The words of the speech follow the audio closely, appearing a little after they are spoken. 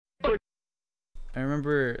I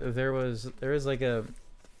remember there was like a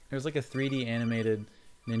 3D animated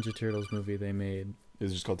Ninja Turtles movie they made. It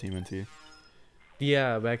was just called TMNT.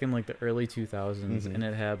 Yeah, back in like the early 2000s, and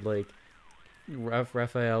it had like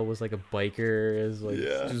Raphael was like a biker, is like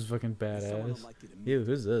just fucking badass. Ew,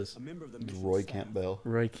 who's this? Roy Campbell.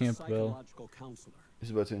 Roy Campbell.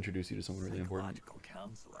 He's about to introduce you to someone really important.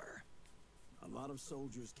 Counselor. A lot of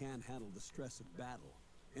soldiers can't handle the stress of battle.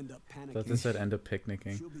 End up panicking. I thought this said end up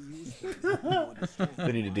picnicking.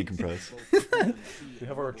 They need to decompress. We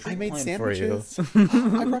have our I made sandwiches.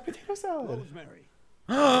 I brought potato salad. Rosemary.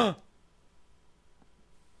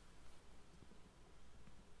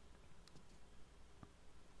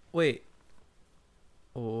 Wait.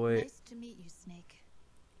 Oh, wait. Nice to meet you, Snake.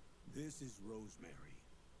 This is Rosemary.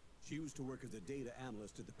 She used to work as a data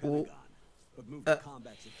analyst at the Pentagon, but moved to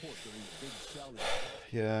combat support during the big shell.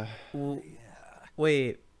 Yeah. Well,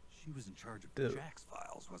 wait. She was in charge of Jack's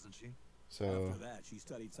files, wasn't she? So. After that, she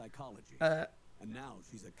studied psychology. And now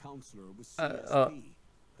she's a counselor with CSP,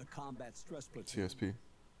 the Combat Stress Platoon. CSP.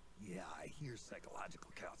 Yeah, I hear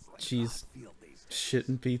psychological counseling. Cheese, Field these days. shit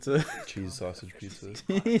and pizza. Cheese sausage pizza.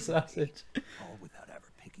 Cheese sausage. All without ever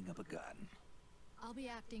picking up a gun. I'll be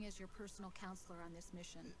acting as your personal counselor on this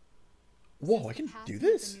mission. Whoa, I can do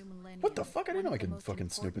this? What the fuck? I didn't know I could fucking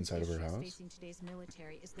snoop inside of her house. What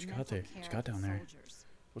you got there? What you got down there?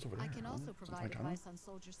 What's over there? I can also provide advice on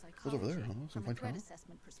soldier psychology. What's over there? Some from a fine threat China?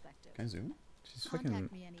 assessment perspective. Can I zoom? She's Contact fucking.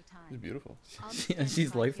 me anytime. She's beautiful. I'll be She's standing right here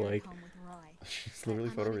at lifelike. home with Roy. She's literally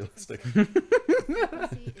I'm on a different photorealistic.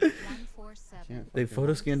 frequency. Is 147. Can't They fucking-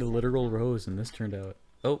 photo scanned a literal rose, and this turned out.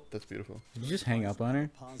 Oh, That's beautiful. did you just hang up on her?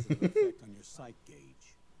 Positive effect on your psych gauge.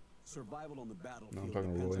 Survival on the battlefield. No, I'm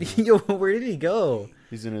talking to Roy depends now. Yo, where did he go?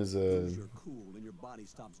 He's in his on you're cool and your body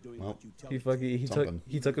stops doing well, what you tell He it fucking Something.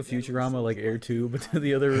 he took a Futurama like air tube to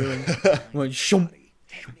the other room. Went shoom.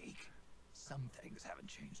 Technique. Some things haven't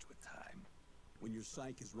changed with time. to. When your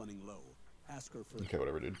psych is running low, ask her for Okay,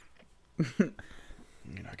 whatever, dude. You're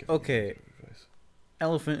not giving me Okay. any advice.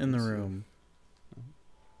 Elephant in the room.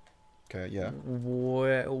 Okay, yeah.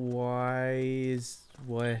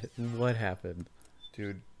 What happened?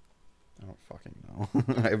 Dude, I don't fucking know.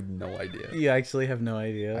 I have no idea. You actually have no I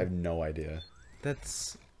idea. have no idea.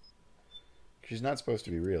 That's She's not supposed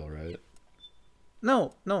to be real, right?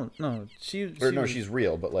 no. Or no, she's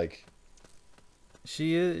real, but like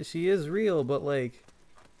she is real, but like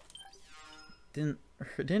didn't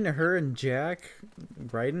her and Jack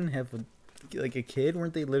Ryden have a kid?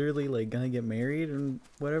 Weren't they literally like gonna get married and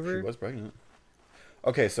whatever? she was pregnant.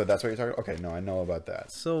 Okay, so that's what you're talking. Okay, no, I know about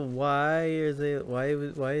that. So why are they?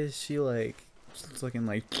 Why is she like just looking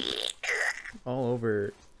like all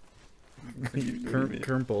over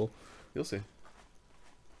Kermple? You'll see.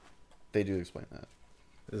 They do explain that.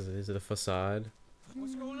 Is it a facade?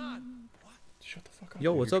 What's going on? Shut the fuck up.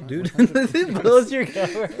 Yo, dude. what's You're up, trying- dude? we're trying to- Close your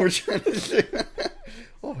camera. We're trying to.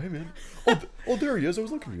 Oh, hey man. Oh, there he is. I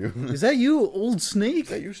was looking for you. Is that you, old snake? Is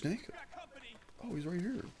that you, Snake? Oh, he's right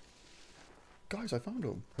here. Guys, I found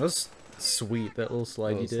him. That's sweet. That little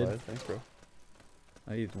slide you did. Thanks, bro.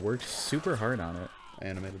 I worked super hard on it. I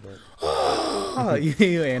animated that. Oh,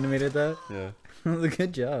 you animated that? Yeah.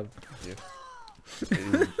 Good job. Yeah.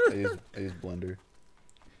 I used Blender.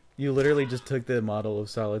 You literally just took the model of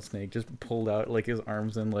Solid Snake, just pulled out like his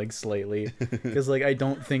arms and legs slightly, because like I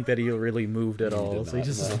don't think that he really moved at He all. did So he not,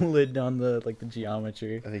 just no. slid down the the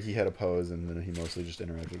geometry. I think he had a pose, and then he mostly just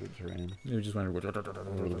interacted with the terrain. He just went.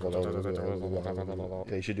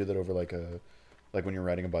 Yeah, you should do that over like when you're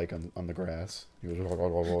riding a bike on the grass. He goes,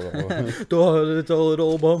 Oh, it's a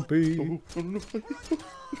little bumpy.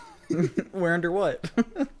 We're under what?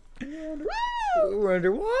 We're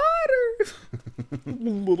underwater.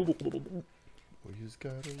 We've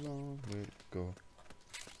got a long way to go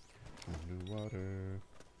underwater.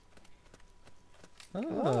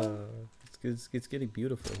 It's getting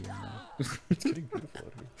beautiful here now. It's getting beautiful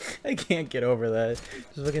out here. I can't get over that.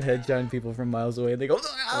 Just fucking headshotting people from miles away, and they go,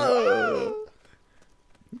 "Oh!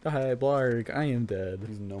 Hi, Blarg, I am dead."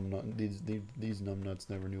 These numbnuts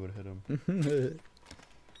never knew what hit them.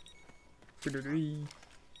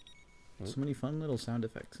 So many fun little sound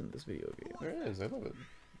effects in this video game. There is. I love it.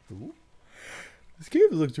 Ooh. This game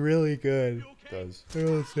looks really good. It does. I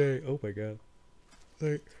will say, oh my god.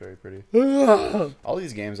 Like, It's very pretty. All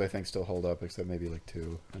these games I think still hold up, except maybe like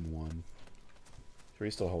 2 and 1.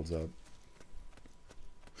 3 still holds up.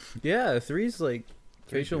 yeah, 3's like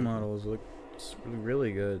Three's facial beautiful. models look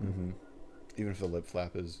really good. Even if the lip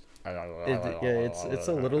flap is. It's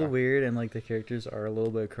a little weird, and like the characters are a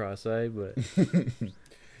little bit cross-eyed, but it's The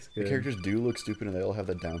good. characters do look stupid, and they all have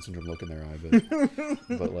that Down syndrome look in their eye,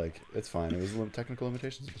 but like it's fine. It was technical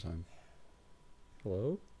limitations at the time.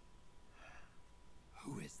 Hello?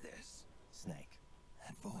 Who is this? Snake.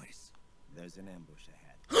 That voice. There's an ambush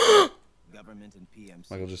ahead. Government and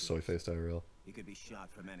PMC. Michael just soy-faced IRL. You could be shot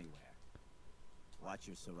from anywhere. Watch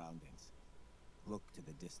your surroundings. Look to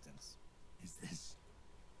the distance. Is this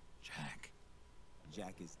Jack?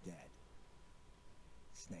 Jack is dead.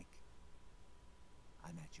 Snake,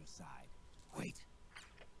 I'm at your side. Wait.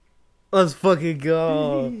 Let's fucking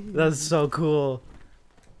go. That's so cool.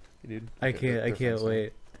 Hey, dude. I can't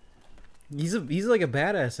wait. He's like a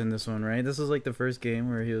badass in this one, right? This was like the first game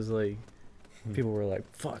where he was like, people were like,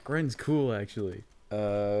 "Fuck, Ryan's cool, actually."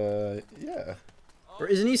 Yeah. Or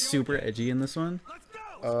isn't he super edgy in this one?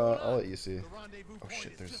 I'll let you see. Oh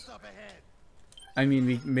shit, there's. I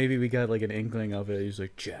mean, maybe we got like an inkling of it. He's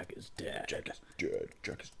like, "Jack is dead. Jack is dead.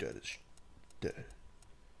 Jack is dead. Dead.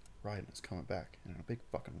 Ryan is coming back in a big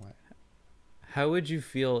fucking way." How would you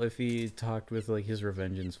feel if he talked with like his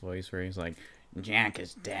Revengeance voice, where he's like, "Jack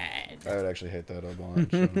is dead"? I would actually hate that a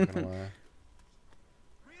bunch. I'm not gonna lie.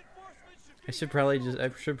 I should probably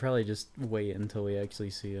just wait until we actually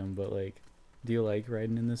see him. But like, do you like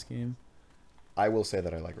Raiden in this game? I will say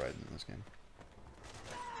that I like Raiden in this game.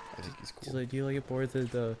 I think he's cool. Like, do you like it more than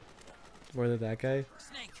that guy?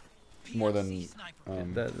 More than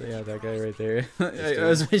that guy right there. I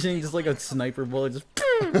was visioning just like a sniper bullet. Just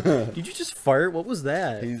did you just fart? What was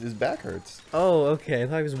that? his back hurts. Oh, okay. I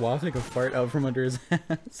thought he was wafting a fart out from under his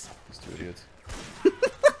ass. These two idiots.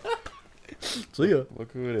 See ya.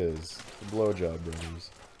 Look who it is. The Blowjob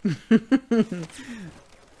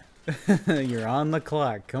Brothers. You're on the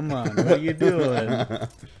clock. Come on. What are you doing?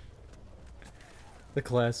 The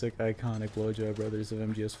classic, iconic Blowjob Brothers of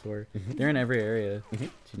MGS4. They're in every area. Do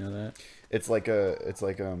you know that? It's like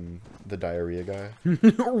the diarrhea guy. He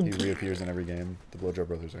reappears in every game. The Blowjob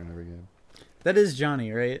Brothers are in every game. That is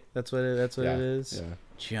Johnny, right? That's what it is. Yeah.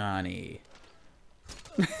 Johnny.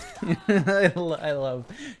 I love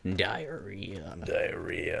diarrhea.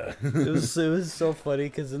 Diarrhea. It was so funny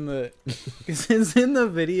because in the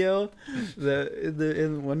video,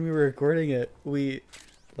 when we were recording it, we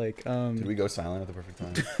like Did we go silent at the perfect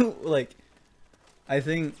time? like I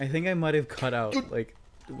think I might have cut out like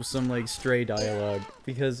some like stray dialogue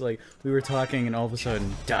because like we were talking and all of a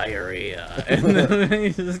sudden diarrhea and then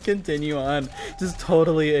we just continue on, just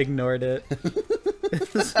totally ignored it.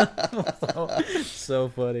 So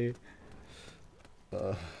funny.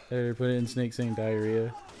 There, put it in Snake saying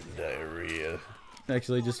diarrhea. Diarrhea.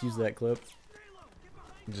 Actually, just use that clip.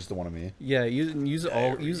 Just the one of me. Yeah, use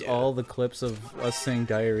all the clips of us saying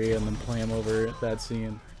diarrhea and then play them over that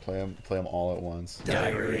scene. Play them all at once.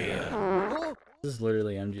 Diarrhea. This is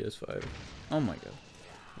literally MGS5. Oh my god.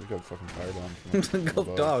 We got fucking firebomb. From Go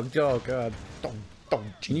dog. Oh god. Don't.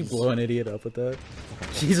 Can you blow an idiot up with that?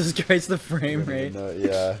 Jesus Christ, the frame rate.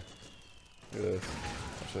 Yeah. Look at this.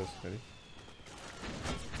 Watch this. Ready?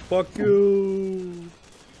 Fuck you.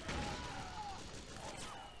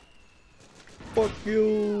 Fuck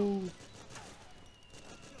you.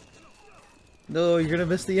 No, you're gonna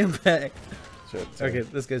miss the impact. Shit, Okay,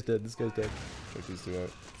 this guy's dead. check these two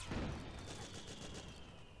out.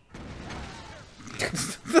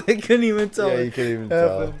 I couldn't even tell. Yeah, you couldn't even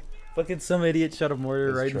tell. Fucking some idiot shot a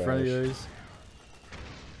mortar That's right in front of trash. yours.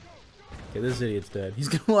 Okay, this idiot's dead. He's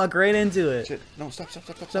gonna walk right into it. Shit. No, stop.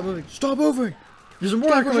 Stop moving. Stop moving. There's a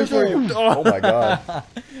mortar coming for you. Oh my god.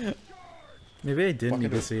 Maybe I didn't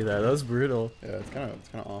need to see that. That was brutal. Yeah, it's kind of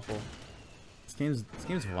awful. This game's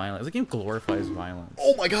violent. This game glorifies violence.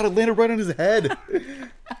 Oh my god, it landed right on his head.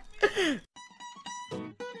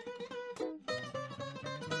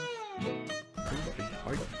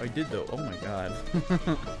 I did though. Oh my god.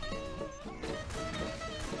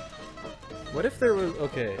 What if there was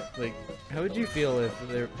like how would you feel if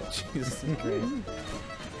there Jesus Christ.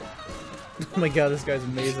 Oh my god, this guy's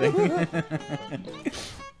amazing. This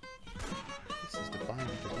is defiant.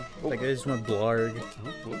 That guy just went blarg.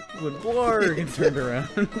 Went blarg and turned around.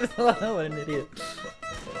 What an idiot.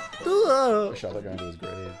 I shot that guy into his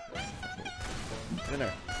grave. Get in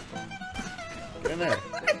there. Get in there.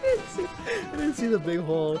 I didn't see the big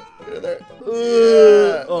hole. Get in there.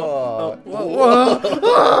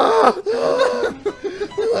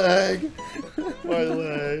 Leg. My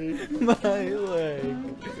leg. My leg.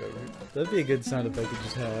 That'd be a good sound effect to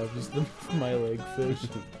just have. Just the my leg fish.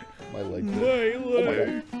 My leg. My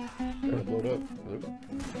leg. Gotta blow it up.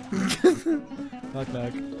 Knock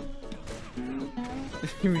knock.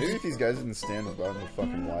 Maybe if these guys didn't stand with the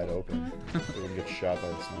fucking wide open, they wouldn't get shot by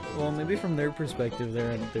the sniper. Well, maybe from their perspective,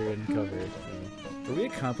 they're in cover. Yeah. Are we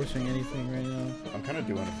accomplishing anything right now? I'm kind of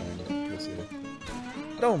doing a thing. We'll see.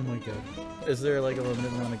 Oh my god. Is there like a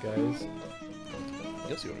limited amount of guys?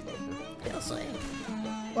 You'll see what I'm about You'll see.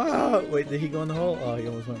 Wow! Wait, did he go in the hole? Oh, he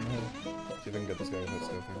almost went in the hole. See if I can get this guy without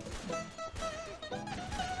scoping.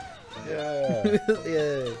 Yeah.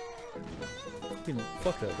 Yeah.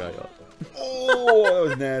 Fuck that guy up. Oh, that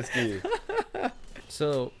was nasty.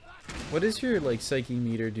 So, what is your like psyche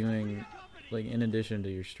meter doing, like in addition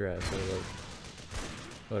to your stress or like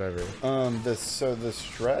whatever? So the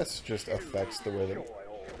stress just affects the way that.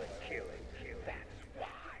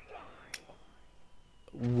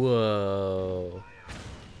 Whoa.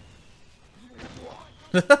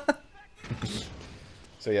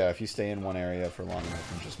 So yeah, if you stay in one area for long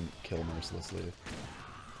enough and just kill mercilessly.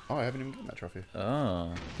 Oh, I haven't even gotten that trophy.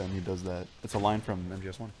 Oh. Then he does that. It's a line from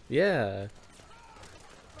MGS1. Yeah.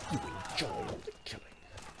 You enjoy the killing.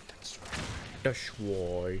 That's why. It's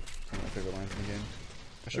one of my favorite lines in the game.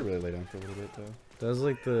 I should really lay down for a little bit though. That was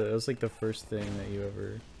like the first thing that you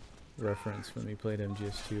ever referenced when we played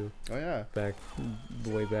MGS2. Oh yeah.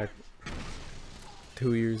 Way back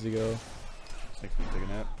 2 years ago. Thanks for taking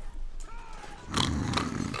a nap.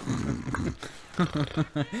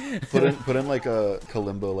 put in like a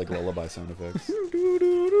kalimbo like lullaby sound effects.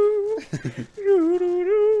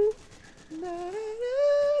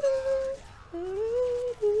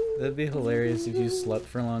 That'd be hilarious if you slept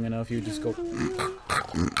for long enough. You would just go.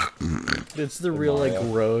 It's the real like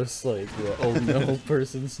gross like old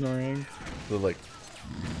person snoring. They're like.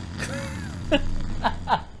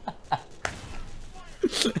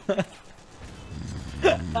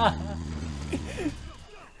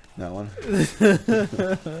 That one.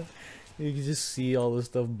 You can just see all the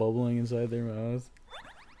stuff bubbling inside their mouth.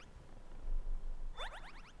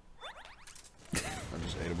 I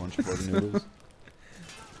just ate a bunch of fucking noodles.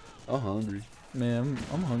 I'm hungry. Man,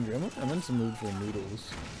 I'm hungry. I'm in some mood for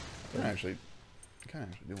noodles. I kind of actually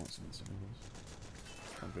do want some instant noodles.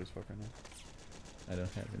 I'm good as fuck right now. I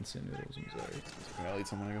don't have instant noodles. I'm sorry. Okay, I'll eat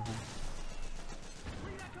some when I go home.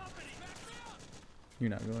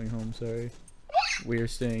 You're not going home. Sorry. We are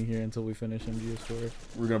staying here until we finish MGS4.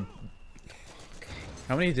 We're gonna.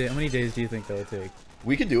 How many days do you think that would take?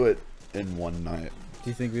 We could do it in one night. Do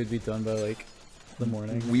you think we'd be done by like the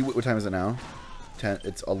morning? What time is it now? 10.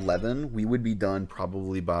 It's 11. We would be done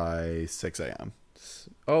probably by 6 a.m.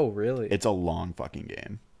 Oh, really? It's a long fucking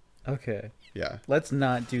game. Okay. Yeah. Let's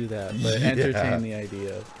not do that, but Yeah. entertain the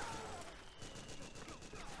idea.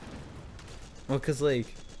 Well, cause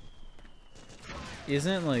like,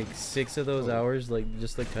 isn't like 6 of those hours like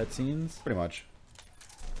just like cutscenes? Pretty much.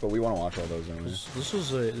 But we want to watch all those anyway. This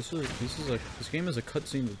game is a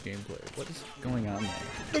cutscene with gameplay. What is going on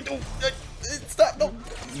there? No, stop! No.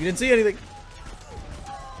 You didn't see anything.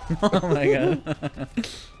 Oh my god.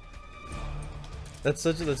 That's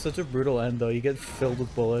such a brutal end though. You get filled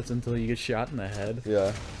with bullets until you get shot in the head.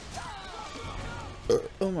 Yeah.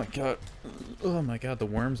 Oh my god. Oh my god, the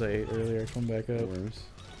worms I ate earlier come back up. Worms.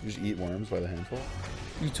 You just eat worms by the handful?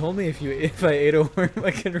 You told me if I ate a worm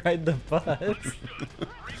I could ride the bus.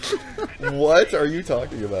 What are you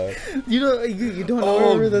talking about? You don't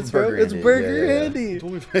know where that's from? It's Burger Handy. You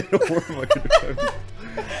told me if I ate a worm I could ride.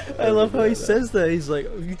 I love how he says that. He's like,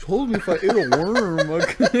 you told me if I ate a worm I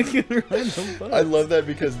could ride the bus. I love that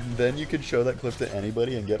because then you could show that clip to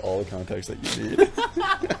anybody and get all the context that you need.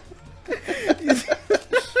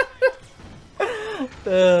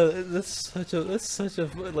 That's such a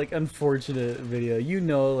like unfortunate video. You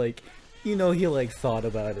know he like thought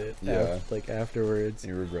about it. Yeah. Like afterwards.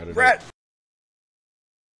 You regretted Rat. it.